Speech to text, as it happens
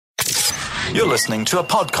You're listening to a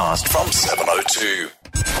podcast from 702.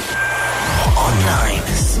 Online,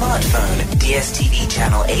 smartphone, DSTV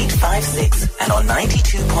channel 856 and on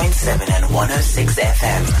 92.7 and 106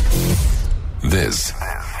 FM. This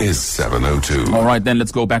is 702. All right, then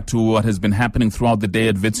let's go back to what has been happening throughout the day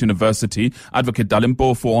at Wits University. Advocate Dali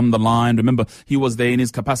Mpofu on the line. Remember, he was there in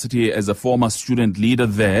his capacity as a former student leader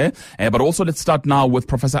there. But also let's start now with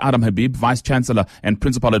Professor Adam Habib, Vice-Chancellor and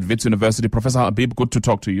Principal at Wits University. Professor Habib, good to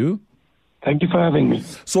talk to you. Thank you for having me.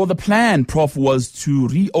 So the plan, Prof, was to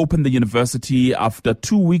reopen the university after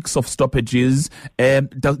 2 weeks of stoppages.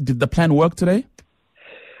 Did the plan work today?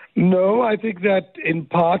 No, I think that in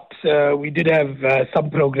part we did have some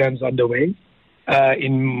programs underway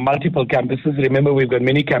in multiple campuses. Remember, we've got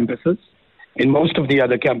many campuses. In most of the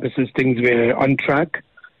other campuses, things were on track.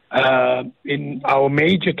 In our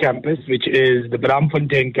major campus, which is the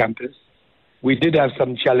Braamfontein campus, we did have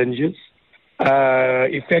some challenges.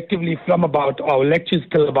 Effectively from about our lectures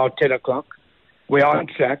till about 10 o'clock, we're on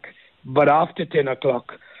track. But after 10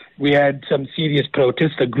 o'clock, we had some serious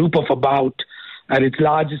protests. A group of at its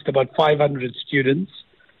largest, about 500 students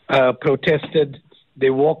protested.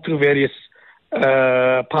 They walked through various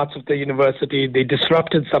parts of the university. They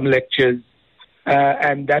disrupted some lectures,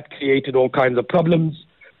 and that created all kinds of problems.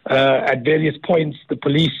 At various points, the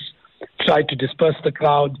police tried to disperse the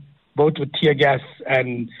crowd, both with tear gas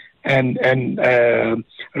and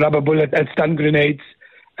rubber bullets and stun grenades,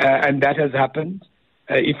 and that has happened.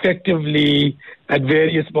 Effectively, at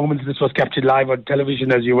various moments, this was captured live on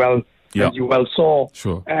television, as you well saw.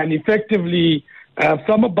 Sure. And effectively,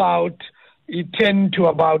 from about 10 to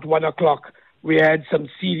about 1 o'clock, we had some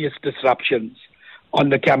serious disruptions on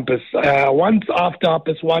the campus. Once after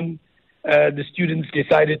 +1, the students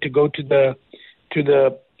decided to go to the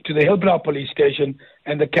Hillbrow police station,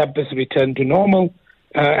 and the campus returned to normal.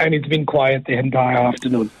 And it's been quiet the entire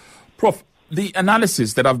afternoon. Prof, the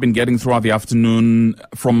analysis that I've been getting throughout the afternoon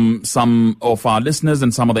from some of our listeners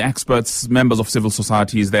and some of the experts, members of civil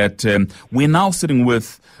society, is that we're now sitting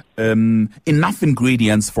with enough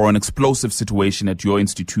ingredients for an explosive situation at your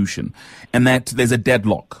institution, and that there's a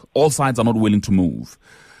deadlock. All sides are not willing to move.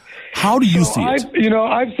 How do you see it?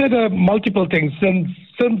 I've said multiple things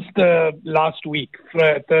since the last week,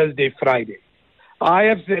 Thursday, Friday. I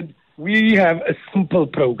have said we have a simple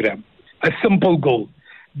program, a simple goal,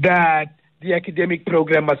 that the academic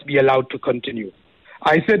program must be allowed to continue.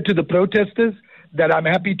 I said to the protesters that I'm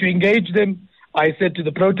happy to engage them. I said to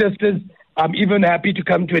the protesters, I'm even happy to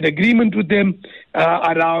come to an agreement with them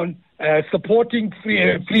around supporting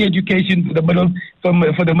free education for the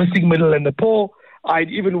missing middle and the poor. I'd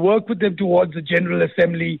even work with them towards the General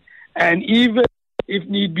Assembly, and even, if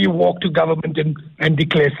need be, walk to government and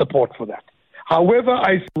declare support for that. However,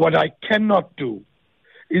 what I cannot do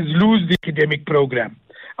is lose the academic program.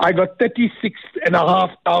 I got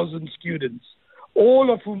 36,500 students,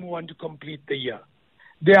 all of whom want to complete the year.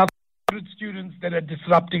 There are 100 students that are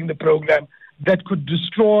disrupting the program that could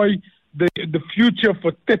destroy the future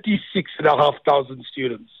for 36,500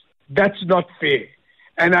 students. That's not fair.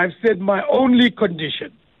 And I've said my only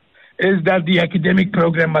condition is that the academic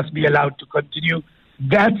program must be allowed to continue.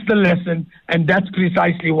 That's the lesson, and that's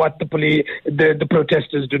precisely what the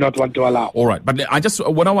protesters do not want to allow. All right, but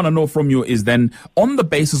what I want to know from you is then, on the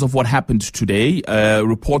basis of what happened today,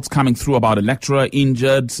 reports coming through about a lecturer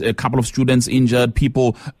injured, a couple of students injured,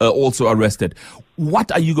 people also arrested.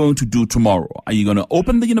 What are you going to do tomorrow? Are you going to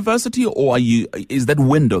open the university, or is that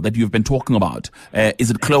window that you've been talking about, is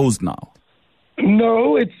it closed now?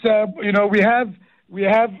 No, it's we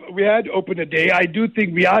had open a day. I do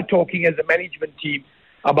think we are talking as a management team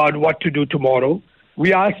about what to do tomorrow.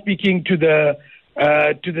 We are speaking to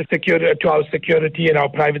our security and our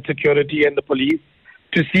private security and the police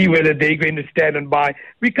to see whether they're going to stand and by.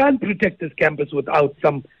 We can't protect this campus without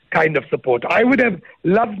some kind of support. I would have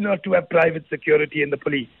loved not to have private security and the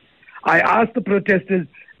police. I asked the protesters,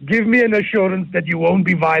 give me an assurance that you won't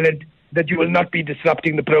be violent, that you will not be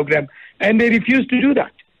disrupting the program, and they refused to do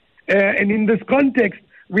that. And in this context,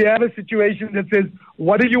 we have a situation that says,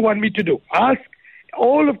 what do you want me to do? Ask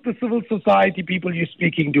all of the civil society people you're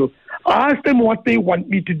speaking to. Ask them what they want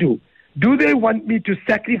me to do. Do they want me to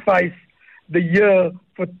sacrifice the year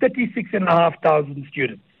for 36,500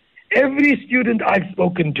 students? Every student I've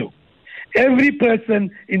spoken to, every person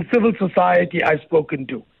in civil society I've spoken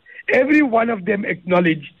to, every one of them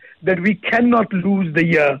acknowledged that we cannot lose the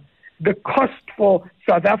year. The cost for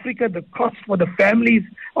South Africa, the cost for the families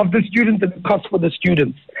of the students, and the cost for the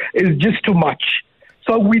students is just too much.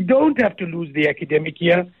 So we don't have to lose the academic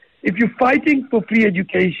year. If you're fighting for free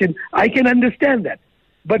education, I can understand that.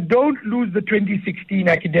 But don't lose the 2016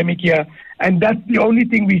 academic year, and that's the only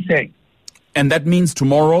thing we say. And that means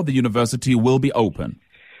tomorrow the university will be open.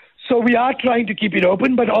 So we are trying to keep it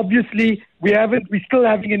open, but obviously we're still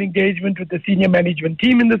having an engagement with the senior management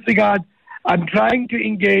team in this regard. I'm trying to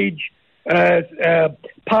engage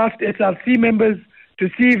past SRC members to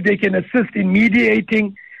see if they can assist in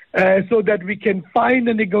mediating so that we can find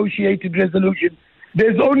a negotiated resolution.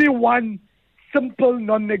 There's only one simple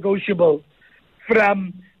non-negotiable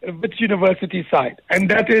from Wits University side, and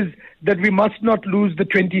that is that we must not lose the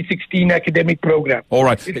 2016 academic program. All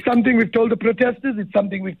right. It's something we've told the protesters, it's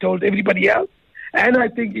something we've told everybody else, and I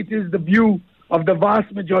think it is the view of the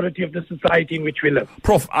vast majority of the society in which we live.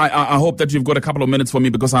 Prof, I hope that you've got a couple of minutes for me,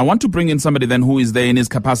 because I want to bring in somebody then who is there in his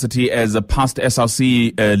capacity as a past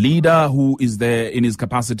SRC leader, who is there in his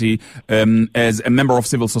capacity as a member of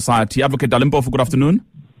civil society. Advocate Dali Mpofu, good afternoon.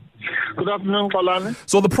 Good afternoon, Xolani.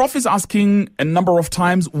 So the Prof is asking a number of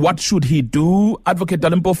times, what should he do? Advocate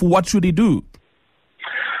Dali Mpofu, what should he do?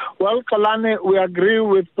 Well, Xolani, we agree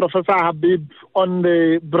with Professor Habib on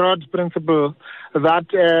the broad principle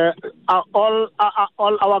that all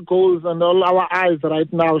our goals and all our eyes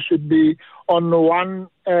right now should be on one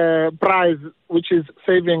prize, which is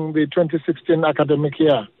saving the 2016 academic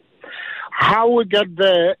year. How we get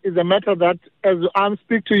there is a matter that, as I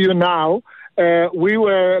speak to you now, we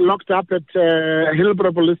were locked up at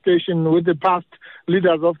Hillbrow Police Station with the past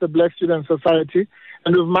leaders of the Black Student Society,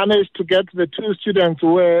 and we've managed to get the 2 students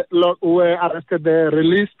who were arrested there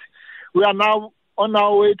released. We are now on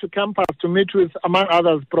our way to campus to meet with, among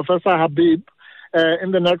others, Professor Habib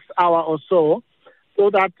in the next hour or so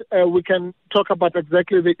that we can talk about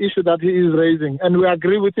exactly the issue that he is raising. And we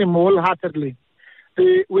agree with him wholeheartedly.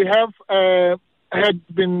 We have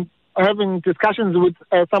been having discussions with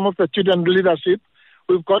some of the student leadership.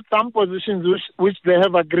 We've got some positions which they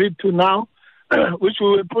have agreed to now, which we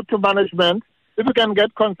will put to management. If we can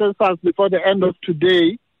get consensus before the end of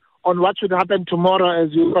today on what should happen tomorrow,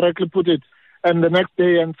 as you correctly put it, and the next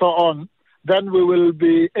day and so on, then we will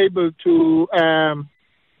be able to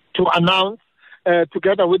announce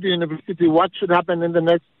together with the university what should happen in the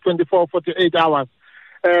next 24, 48 hours.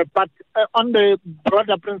 But on the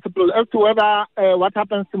broader principle, as to whether what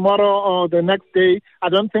happens tomorrow or the next day, I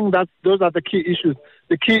don't think that those are the key issues.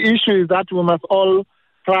 The key issue is that we must all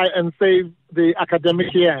try and save the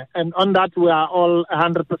academic year. And on that, we are all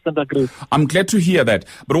 100% agreed. I'm glad to hear that.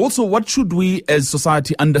 But also, what should we as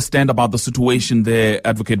society understand about the situation there,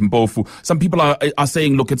 Advocate Mpofu? Some people are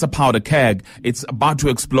saying, look, it's a powder keg. It's about to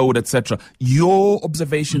explode, etc. Your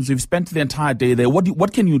observations, you've spent the entire day there.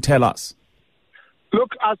 What can you tell us?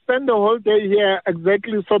 Look, I spent the whole day here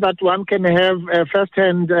exactly so that one can have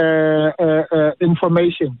first-hand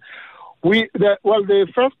information. The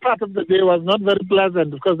first part of the day was not very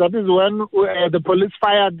pleasant because that is when the police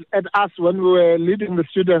fired at us when we were leading the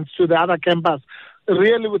students to the other campus,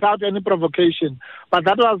 really without any provocation. But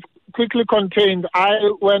that was quickly contained. I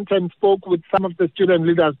went and spoke with some of the student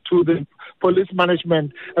leaders to the police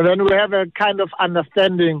management, and then we have a kind of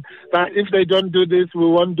understanding that if they don't do this, we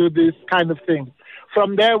won't do this kind of thing.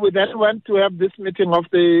 From there, we then went to have this meeting of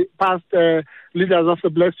the past leaders of the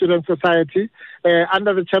Black Student Society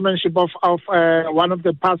under the chairmanship of one of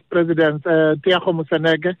the past presidents, Tiago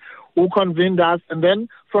Musenege, who convened us. And then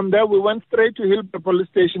from there, we went straight to Hillbrow Police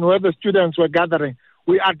Station where the students were gathering.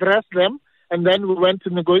 We addressed them, and then we went to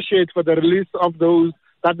negotiate for the release of those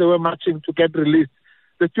that they were marching to get released.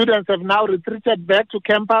 The students have now retreated back to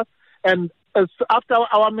campus, and after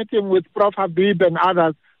our meeting with Prof. Habib and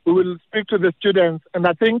others, we will speak to the students, and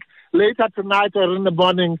I think later tonight or in the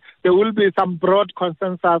morning, there will be some broad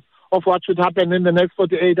consensus of what should happen in the next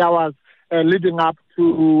 48 hours leading up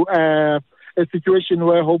to a situation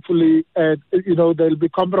where hopefully, there will be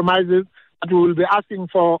compromises that we will be asking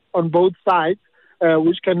for on both sides,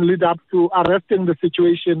 which can lead up to arresting the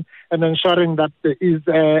situation and ensuring that there is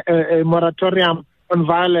a moratorium on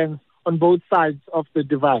violence on both sides of the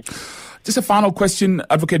divide. Just a final question,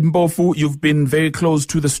 Advocate Mpofu. You've been very close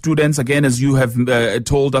to the students, again, as you have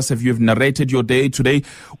told us, if you've narrated your day today.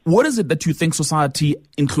 What is it that you think society,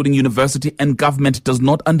 including university and government, does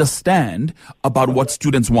not understand about what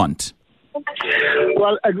students want?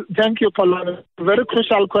 Well, thank you, Xolani. Very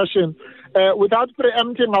crucial question. Without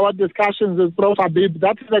preempting our discussions with Prof. Habib,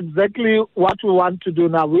 that is exactly what we want to do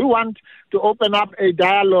now. We want to open up a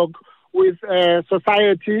dialogue with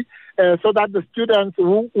society so that the students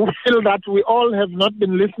who feel that we all have not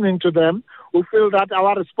been listening to them, who feel that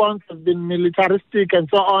our response has been militaristic and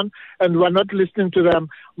so on, and we're not listening to them,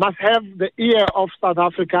 must have the ear of South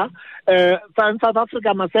Africa. And South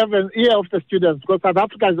Africa must have an ear of the students, because South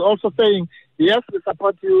Africa is also saying, yes, we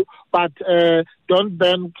support you, but don't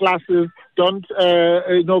ban classes, don't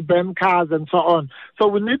ban cars and so on. So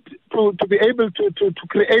we need to be able to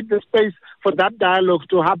create the space for that dialogue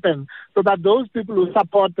to happen, so that those people who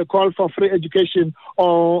support the call for free education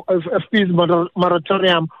or a fees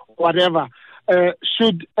moratorium, whatever,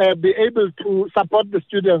 should be able to support the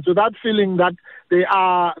students without feeling that they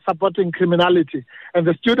are supporting criminality. And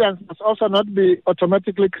the students must also not be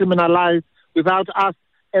automatically criminalized without us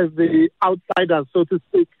as the outsiders, so to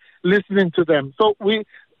speak, listening to them. So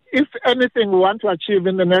if anything we want to achieve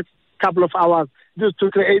in the next couple of hours, is to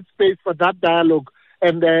create space for that dialogue.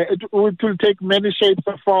 And it will take many shapes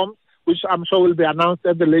and forms, which I'm sure will be announced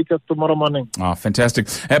at the latest tomorrow morning. Fantastic.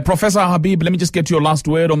 Professor Habib, let me just get your last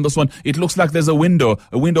word on this one. It looks like there's a window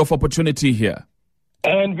of opportunity here.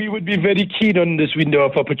 And we would be very keen on this window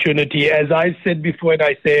of opportunity. As I said before and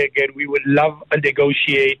I say again, we would love a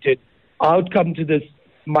negotiated outcome to this.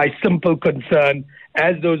 My simple concern,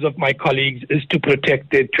 as those of my colleagues, is to protect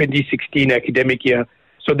the 2016 academic year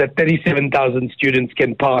so that 37,000 students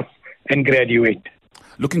can pass and graduate.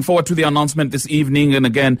 Looking forward to the announcement this evening. And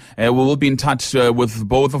again, we will be in touch with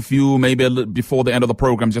both of you maybe a little before the end of the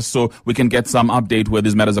program, just so we can get some update where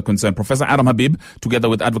these matters are concerned. Professor Adam Habib, together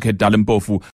with Advocate Dali Mpofu.